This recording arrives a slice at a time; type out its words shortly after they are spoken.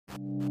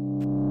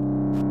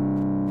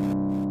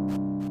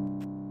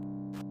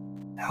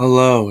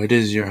Hello, it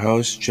is your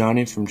host,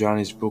 Johnny from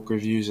Johnny's Book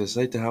Reviews. I'd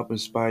like to help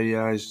inspire you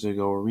guys to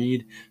go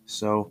read,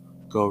 so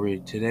go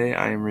read. Today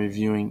I am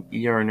reviewing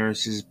ER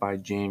Nurses by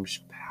James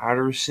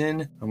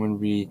Patterson. I'm going to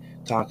be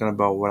talking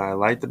about what I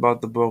liked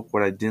about the book,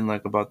 what I didn't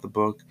like about the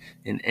book,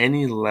 and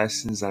any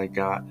lessons I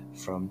got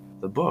from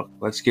the book.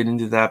 Let's get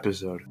into the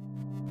episode.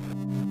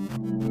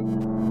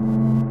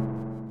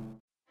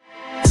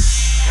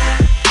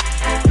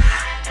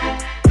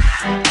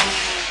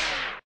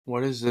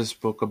 What is this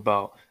book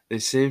about? They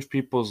save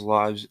people's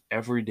lives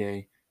every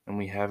day, and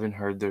we haven't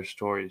heard their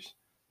stories.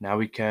 Now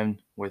we can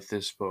with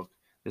this book.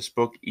 This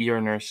book, ER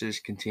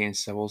Nurses,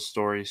 contains several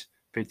stories,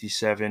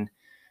 57,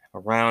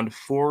 around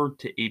 4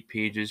 to 8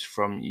 pages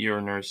from ER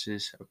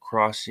nurses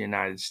across the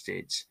United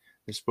States.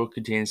 This book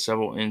contains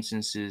several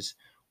instances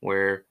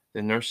where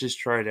the nurses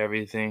tried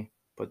everything,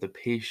 but the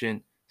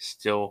patient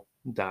still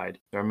died.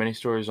 There are many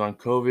stories on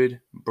COVID,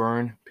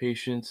 burn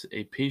patients,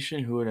 a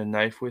patient who had a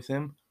knife with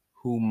him,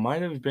 who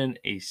might have been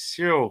a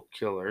serial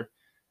killer,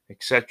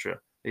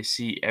 etc. They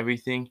see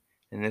everything,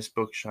 and this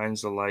book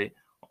shines the light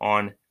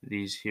on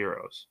these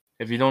heroes.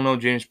 If you don't know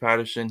James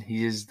Patterson,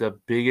 he is the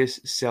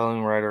biggest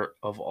selling writer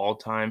of all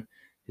time.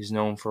 He's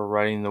known for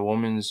writing the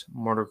Women's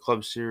Murder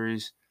Club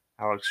series,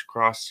 Alex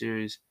Cross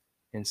series,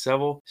 and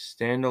several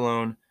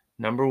standalone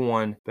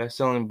 #1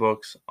 best-selling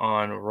books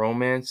on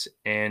romance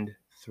and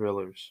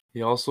thrillers.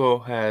 He also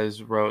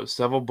has wrote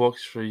several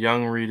books for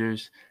young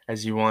readers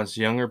as he wants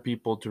younger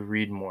people to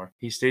read more.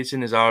 He states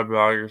in his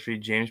autobiography,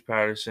 James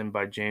Patterson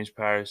by James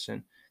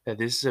Patterson, that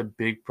this is a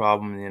big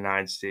problem in the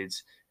United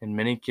States, and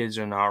many kids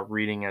are not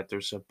reading at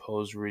their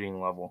supposed reading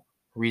level.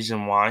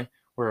 Reason why?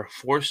 We're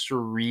forced to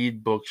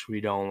read books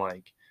we don't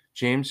like.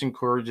 James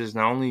encourages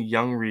not only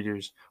young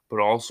readers, but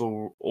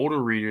also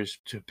older readers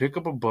to pick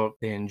up a book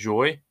they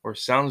enjoy or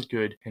sounds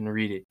good and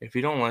read it. If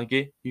you don't like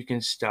it, you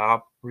can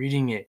stop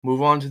reading it.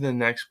 Move on to the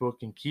next book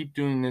and keep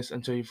doing this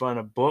until you find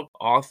a book,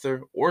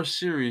 author, or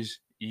series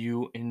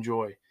you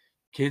enjoy.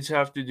 Kids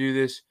have to do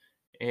this,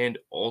 and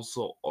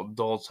also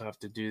adults have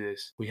to do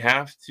this. We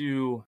have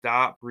to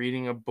stop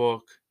reading a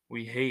book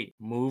we hate.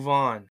 Move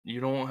on.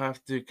 You don't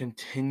have to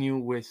continue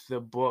with the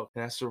book.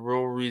 And that's the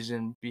real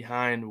reason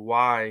behind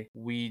why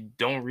we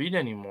don't read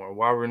anymore,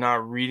 why we're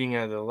not reading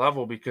at the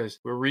level, because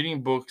we're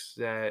reading books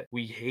that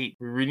we hate.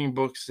 We're reading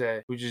books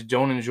that we just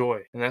don't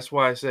enjoy. And that's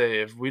why I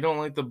say, if we don't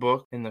like the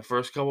book in the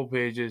first couple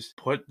pages,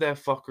 put that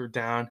fucker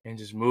down and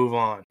just move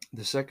on.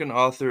 The second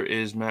author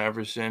is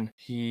Patterson.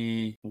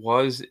 He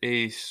was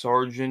a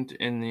sergeant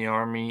in the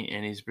Army,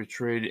 and he's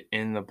portrayed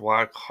in the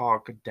Black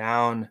Hawk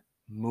Down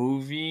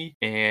movie,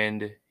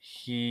 and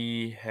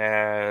he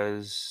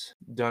has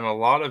done a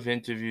lot of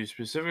interviews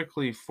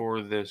specifically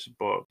for this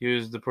book. He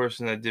was the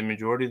person that did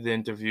majority of the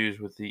interviews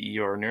with the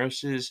ER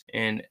nurses,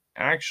 and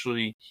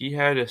actually he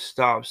had to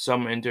stop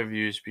some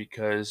interviews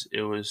because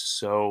it was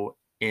so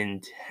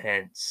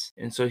intense.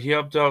 And so he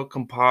helped out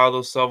compile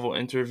those several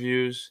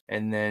interviews,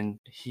 and then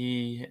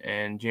he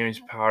and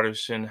James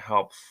Patterson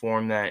helped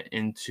form that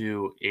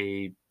into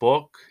a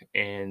book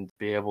and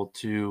be able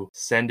to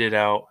send it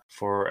out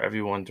for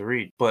everyone to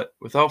read. But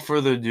without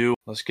further ado,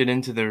 let's get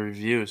into the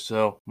review.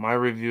 So my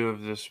review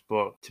of this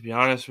book, to be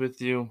honest with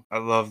you, I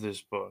love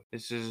this book.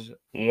 This is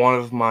one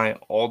of my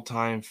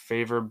all-time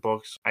favorite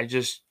books. I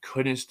just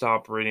couldn't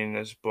stop reading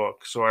this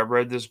book. So I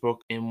read this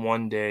book in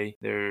one day.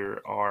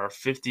 There are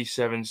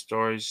 57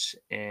 stories,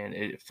 and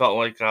it felt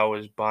like I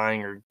was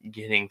buying or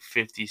getting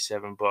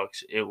 57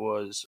 books. It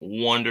was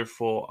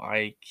wonderful.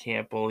 I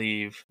can't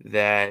believe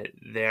that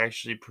they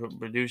actually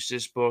produced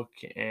this book,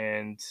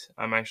 and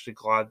I'm actually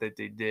glad that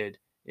they did.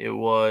 It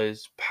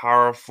was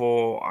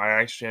powerful. I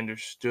actually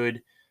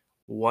understood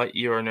what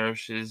ER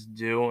nurses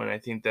do, and I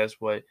think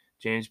that's what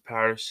James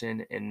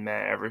Patterson and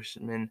Matt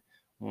Eversman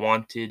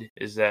wanted,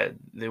 is that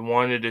they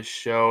wanted to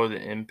show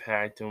the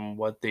impact and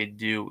what they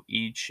do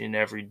each and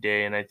every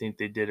day, and I think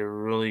they did a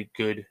really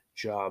good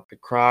job. I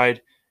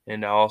cried,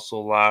 and I also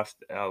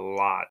laughed a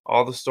lot.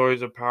 All the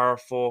stories are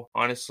powerful.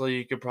 Honestly,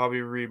 you could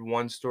probably read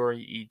one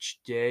story each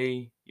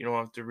day. You don't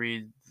have to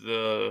read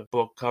the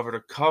book cover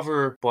to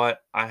cover, but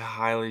I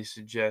highly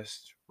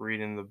suggest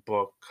reading the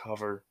book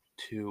cover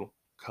to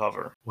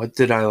cover. What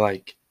did I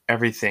like?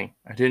 Everything.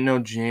 I didn't know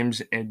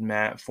James and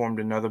Matt formed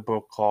another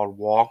book called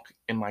Walk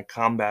in My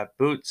Combat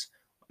Boots.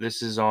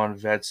 This is on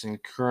vets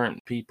and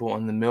current people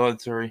in the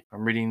military.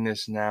 I'm reading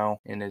this now,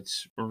 and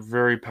it's a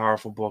very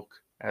powerful book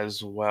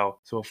as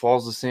well. So it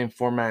follows the same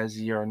format as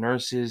ER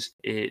Nurses.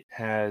 It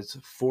has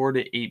 4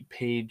 to 8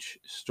 page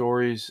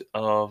stories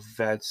of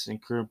vets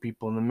and current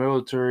people in the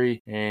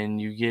military, and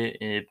you get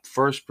a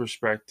first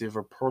perspective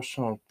or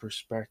personal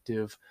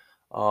perspective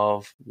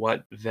of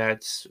what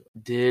vets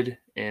did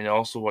and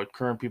also what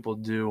current people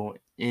do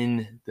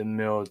in the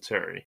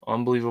military.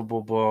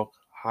 Unbelievable book.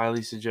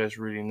 Highly suggest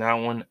reading that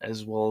one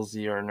as well as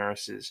ER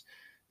Nurses.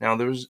 Now,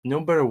 there's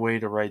no better way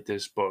to write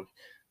this book.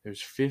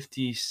 There's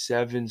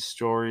 57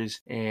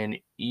 stories, and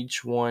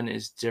each one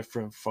is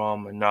different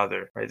from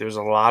another, right? There's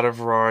a lot of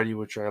variety,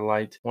 which I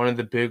liked. One of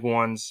the big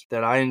ones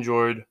that I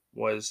enjoyed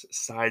was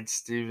Side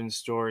Stevens'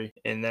 story,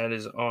 and that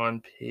is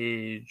on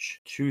page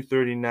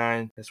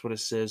 239. That's what it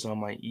says on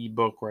my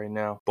ebook right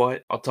now.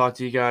 But I'll talk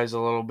to you guys a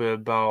little bit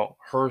about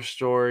her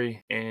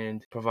story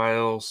and provide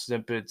little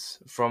snippets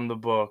from the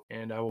book.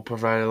 And I will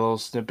provide little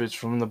snippets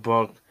from the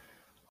book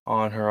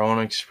on her own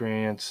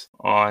experience,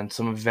 on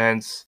some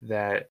events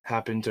that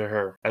happened to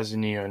her as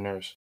an ER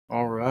nurse.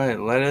 All right,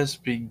 let us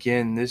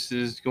begin. This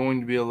is going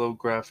to be a little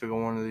graphic. I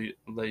want to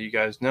let you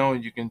guys know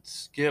you can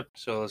skip.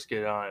 So let's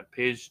get on it.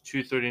 Page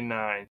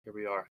 239. Here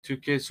we are. Two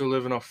kids who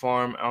live on a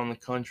farm out in the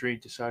country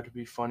decide to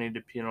be funny to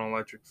pee on an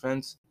electric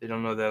fence. They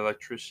don't know that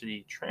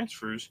electricity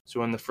transfers. So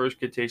when the first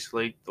kid takes a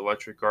leak, the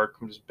electric arc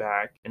comes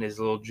back and his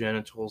little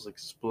genitals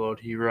explode.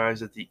 He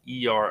arrives at the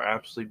ER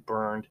absolutely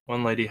burned.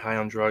 One lady high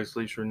on drugs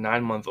leaves her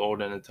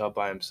 9-month-old in a tub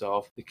by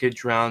himself. The kid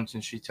drowns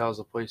and she tells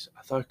the police,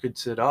 "I thought I could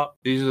sit up."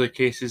 These are the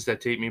cases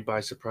that take me by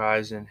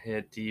surprise and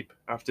hit deep.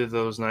 After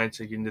those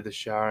nights, I get into the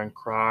shower and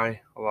cry.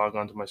 I log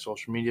onto my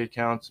social media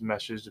accounts,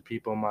 message the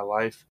people in my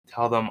life,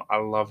 tell them I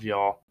love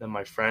y'all. Then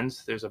my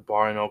friends, there's a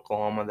bar in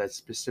Oklahoma that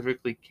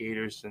specifically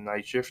caters to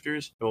night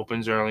shifters. It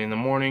opens early in the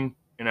morning,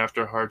 and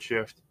after a hard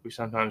shift, we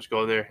sometimes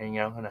go there, hang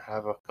out, and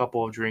have a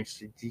couple of drinks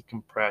to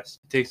decompress.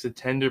 It takes a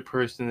tender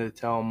person to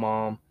tell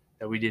mom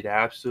that we did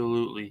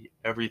absolutely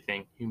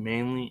everything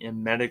humanely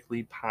and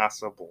medically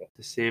possible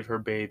to save her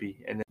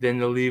baby, and then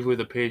to leave with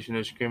a patient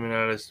who's screaming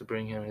at us to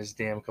bring him his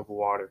damn cup of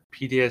water.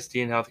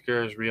 PTSD in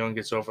healthcare is real and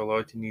gets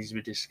overlooked and needs to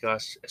be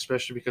discussed,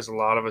 especially because a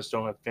lot of us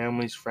don't have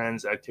families,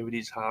 friends,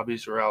 activities,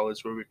 hobbies, or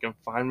outlets where we can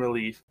find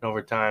relief, and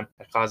over time,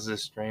 that causes a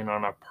strain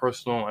on our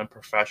personal and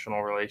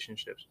professional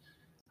relationships.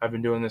 I've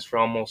been doing this for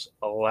almost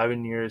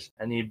 11 years.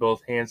 I need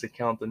both hands to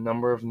count the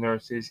number of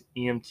nurses,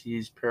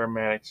 EMTs,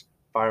 paramedics,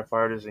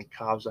 firefighters, and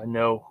cops I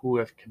know who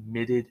have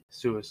committed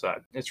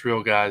suicide. It's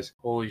real, guys.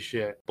 Holy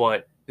shit.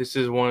 But this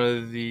is one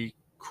of the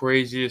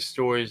craziest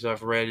stories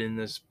I've read in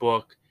this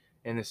book,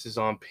 and this is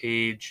on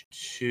page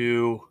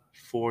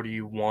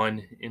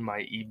 241 in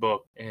my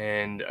ebook.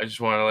 And I just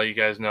want to let you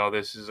guys know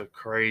this is a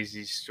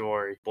crazy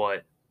story,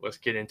 but let's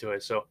get into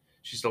it. So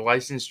she's a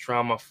licensed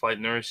trauma flight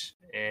nurse,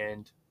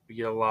 and we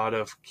get a lot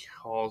of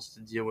calls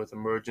to deal with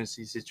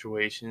emergency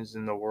situations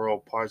in the rural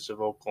parts of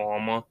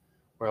Oklahoma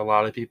where a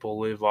lot of people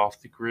live off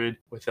the grid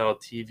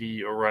without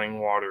TV or running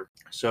water.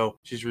 So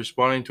she's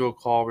responding to a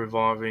call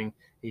revolving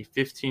a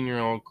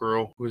 15-year-old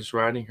girl who was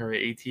riding her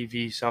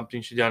ATV, something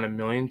she'd done a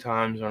million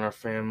times on her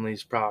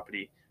family's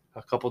property.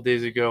 A couple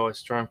days ago, a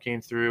storm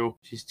came through.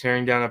 She's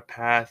tearing down a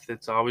path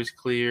that's always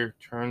clear,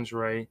 turns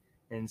right,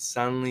 and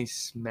suddenly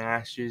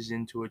smashes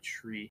into a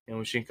tree. And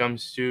when she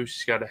comes to,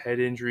 she's got a head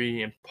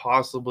injury and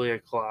possibly a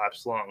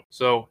collapsed lung.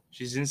 So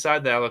she's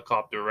inside the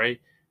helicopter, right?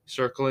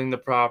 Circling the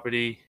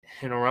property,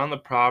 and around the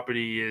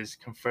property is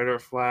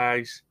Confederate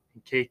flags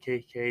and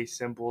KKK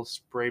symbols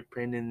spray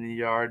painted in the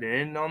yard,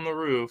 and on the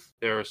roof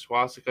there are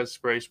swastika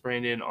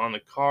sprayed in on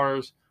the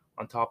cars,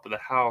 on top of the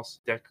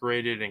house,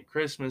 decorated in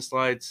Christmas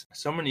lights.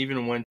 Someone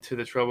even went to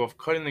the trouble of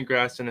cutting the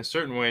grass in a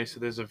certain way so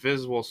there's a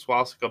visible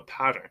swastika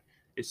pattern.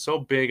 It's so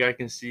big I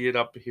can see it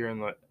up here in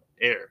the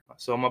air.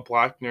 So I'm a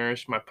black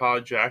nurse. My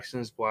pilot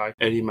Jackson is black.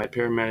 Eddie, my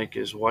paramedic,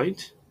 is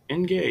white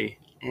and gay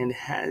and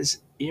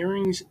has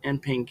earrings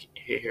and pink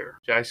hair.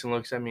 Jackson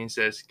looks at me and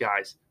says,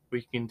 "Guys,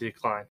 we can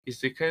decline."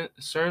 He's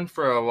concerned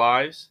for our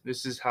lives.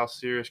 This is how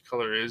serious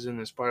color is in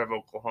this part of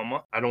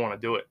Oklahoma. I don't want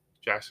to do it.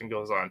 Jackson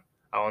goes on,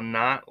 "I will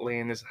not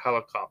land this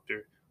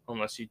helicopter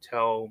unless you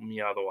tell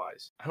me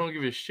otherwise." I don't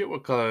give a shit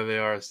what color they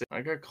are.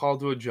 I got called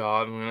to a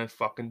job and I'm gonna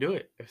fucking do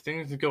it. If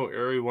things go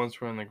airy once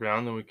we're on the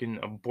ground, then we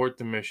can abort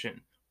the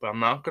mission. But I'm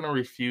not gonna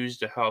refuse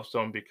to help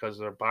someone because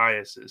of their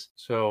biases.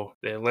 So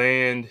they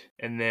land,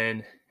 and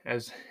then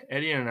as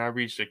Eddie and I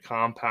reach the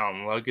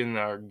compound, lugging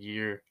our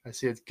gear, I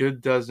see a good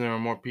dozen or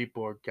more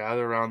people are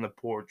gathered around the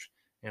porch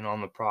and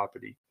on the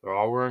property. They're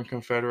all wearing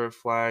Confederate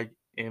flag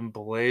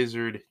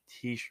emblazered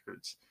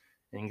t-shirts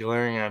and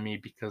glaring at me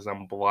because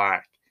I'm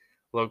black.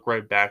 Look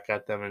right back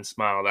at them and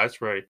smile.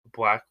 That's right. A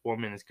black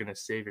woman is going to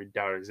save your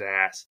daughter's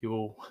ass. You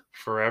will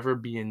forever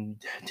be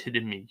indebted to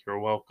me. You're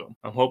welcome.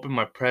 I'm hoping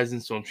my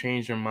presence will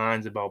change their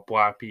minds about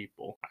black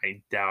people.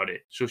 I doubt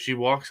it. So she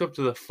walks up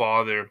to the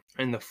father,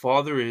 and the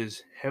father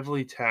is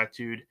heavily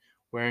tattooed,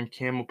 wearing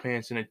camel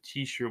pants and a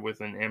t-shirt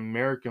with an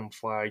American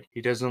flag.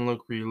 He doesn't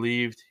look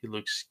relieved. He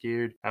looks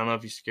scared. I don't know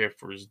if he's scared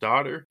for his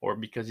daughter or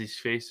because he's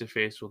face to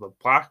face with a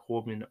black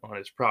woman on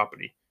his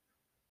property.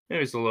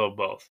 Maybe it's a little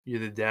both.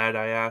 "You're the dad?"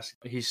 I ask.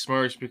 He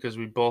smirks because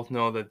we both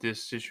know that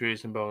this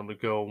situation is about to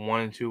go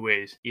one in two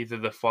ways. Either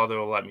the father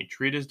will let me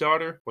treat his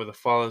daughter, or the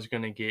father's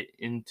going to get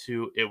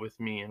into it with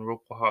me and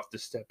Rook will have to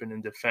step in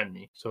and defend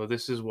me. So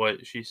this is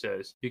what she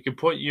says. "You can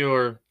put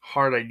your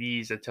heart at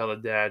ease," I tell the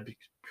dad.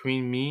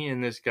 "Between me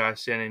and this guy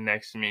standing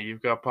next to me,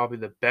 you've got probably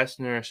the best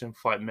nurse and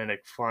flight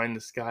medic flying the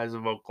skies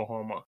of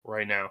Oklahoma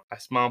right now." I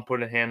smile and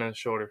put a hand on his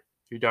shoulder.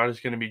 Your daughter's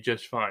going to be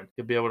just fine.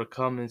 You'll be able to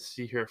come and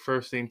see her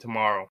first thing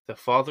tomorrow. The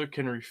father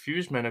can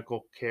refuse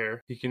medical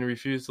care. He can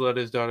refuse to let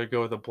his daughter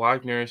go with a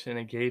black nurse and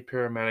a gay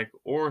paramedic,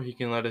 or he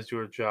can let us do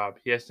her job.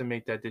 He has to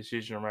make that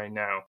decision right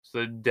now. So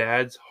the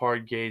dad's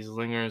hard gaze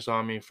lingers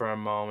on me for a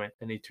moment,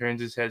 and he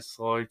turns his head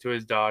slowly to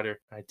his daughter.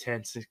 I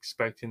tense,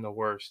 expecting the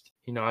worst.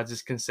 He nods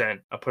his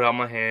consent. I put out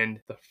my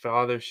hand. The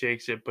father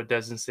shakes it but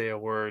doesn't say a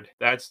word.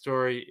 That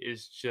story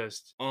is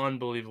just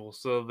unbelievable.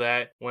 So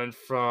that went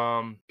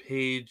from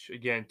page,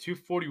 again,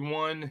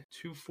 241,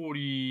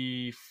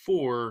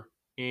 244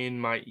 in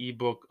my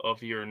ebook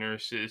of Your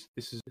Nurses.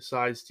 This is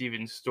besides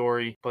Stephen's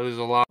story, but there's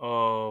a lot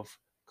of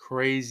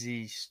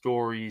crazy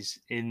stories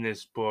in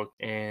this book,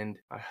 and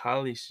I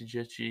highly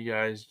suggest you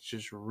guys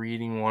just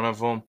reading one of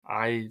them.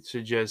 I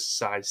suggest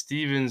Cy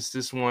Stevens.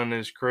 This one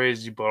is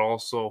crazy, but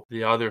also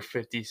the other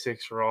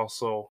 56 are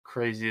also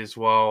crazy as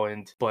well.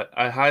 But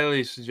I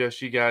highly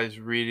suggest you guys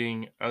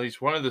reading at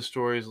least one of the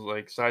stories,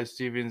 like Cy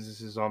Stevens.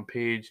 This is on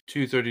page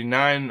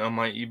 239 on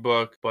my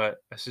ebook, but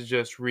I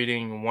suggest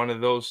reading one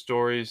of those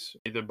stories,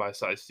 either by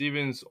Cy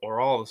Stevens or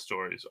all the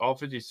stories, all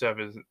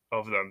 57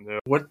 of them.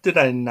 What did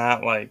I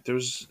not like?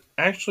 There's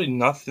actually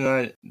nothing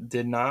I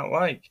did not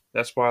like.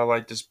 That's why I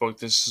like this book.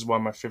 This is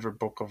one of my favorite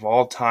book of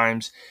all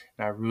times,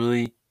 and I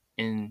really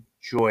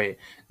enjoy it.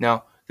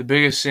 Now, the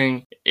biggest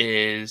thing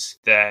is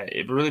that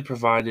it really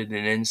provided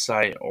an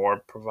insight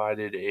or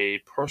provided a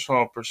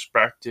personal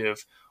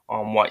perspective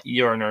on what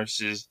ER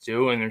nurses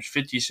do, and there's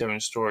 57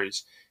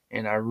 stories,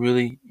 and I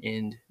really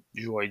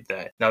enjoyed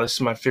that. Now, this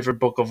is my favorite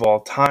book of all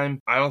time.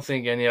 I don't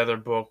think any other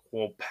book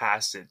will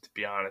pass it, to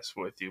be honest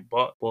with you,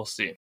 but we'll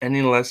see.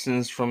 Any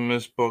lessons from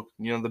this book?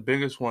 The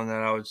biggest one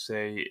that I would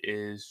say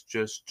is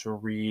just to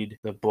read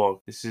the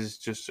book. This is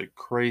just a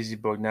crazy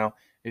book. Now,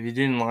 if you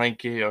didn't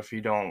like it or if you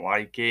don't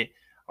like it,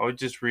 I would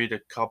just read a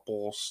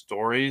couple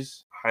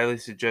stories. Highly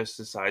suggest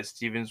the Cy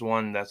Stevens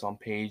one. That's on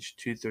page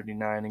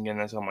 239. Again,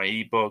 that's on my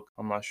ebook.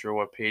 I'm not sure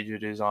what page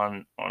it is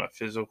on a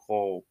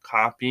physical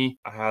copy.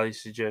 I highly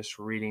suggest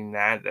reading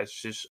that. That's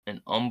just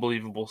an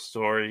unbelievable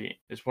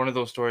story. It's one of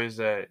those stories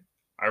that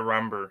I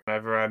remember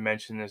whenever I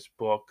mention this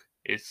book.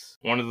 It's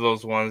one of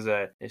those ones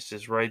that it's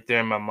just right there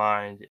in my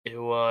mind. It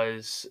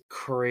was a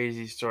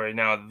crazy story.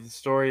 Now, the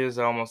story is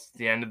almost at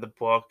the end of the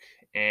book,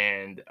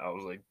 and I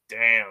was like,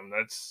 damn,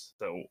 that's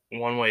the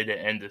one way to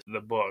end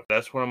the book.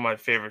 That's one of my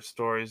favorite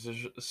stories.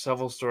 There's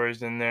several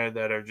stories in there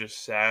that are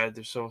just sad.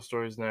 There's several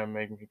stories in there that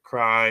make me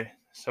cry.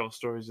 Several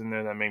stories in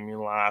there that make me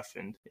laugh,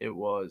 and it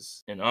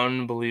was an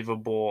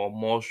unbelievable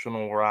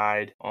emotional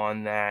ride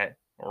on that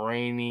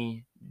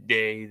rainy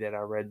day that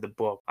I read the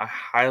book. I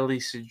highly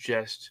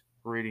suggest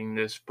reading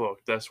this book.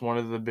 That's one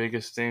of the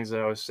biggest things that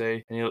I would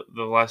say. And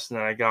the lesson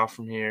that I got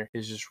from here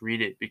is just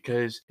read it,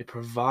 because it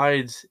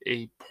provides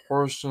a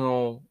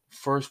personal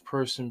first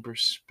person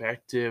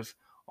perspective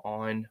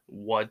on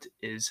what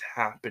is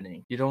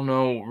happening. You don't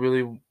know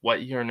really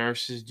what your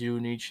nurses do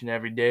in each and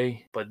every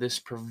day, but this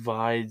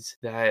provides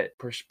that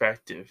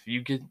perspective.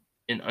 You get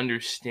and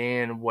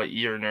understand what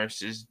ER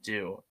nurses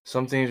do.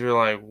 Some things are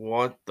like,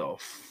 what the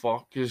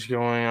fuck is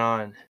going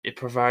on? It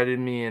provided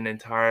me an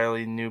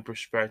entirely new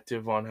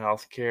perspective on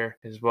healthcare,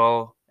 as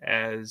well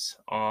as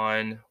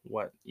on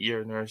what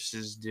ER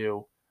nurses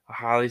do. I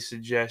highly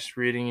suggest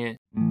reading it.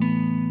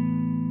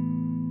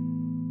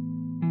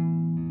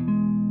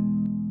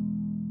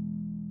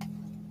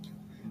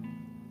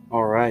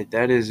 Alright,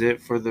 that is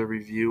it for the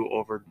review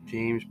over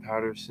James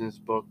Patterson's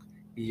book,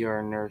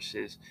 ER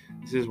Nurses.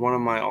 This is one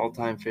of my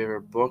all-time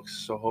favorite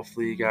books, so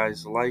hopefully you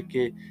guys like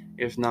it.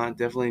 If not,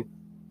 definitely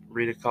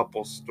read a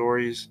couple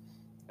stories,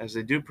 as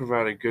they do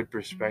provide a good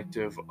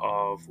perspective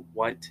of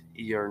what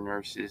ER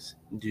nurses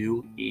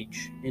do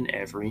each and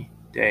every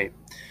day.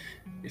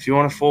 If you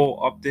want a full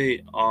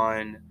update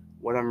on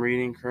what I'm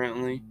reading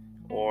currently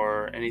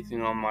or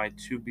anything on my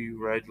to be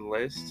read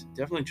list,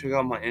 definitely check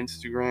out my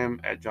Instagram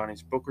at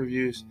Johnny's Book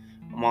Reviews.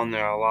 I'm on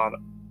there a lot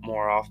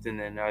more often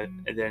than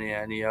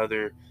any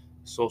other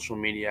social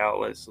media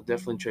outlet, so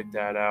definitely check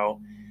that out.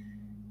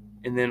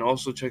 And then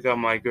also check out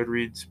my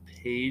Goodreads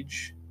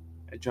page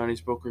at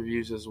Johnny's Book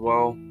Reviews, as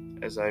well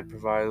as I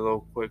provide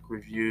little quick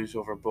reviews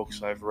over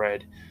books I've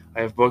read.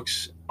 I have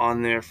books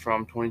on there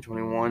from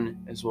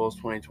 2021 as well as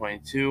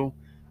 2022.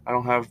 I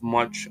don't have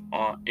much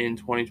in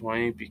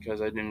 2020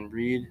 because I didn't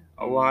read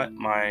a lot.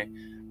 My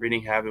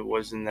reading habit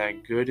wasn't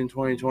that good in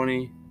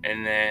 2020,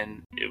 and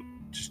then it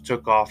just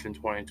took off in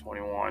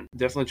 2021.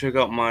 Definitely check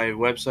out my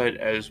website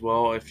as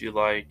well if you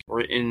like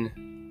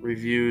written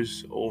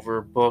reviews over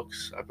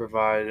books. I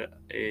provide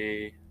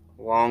a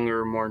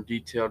longer, more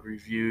detailed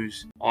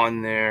reviews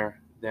on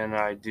there than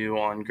I do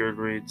on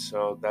Goodreads,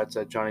 so that's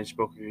at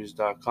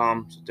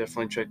johnnysbookreviews.com, so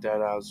definitely check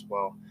that out as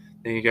well.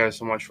 Thank you guys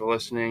so much for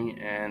listening,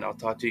 and I'll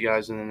talk to you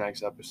guys in the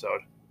next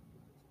episode.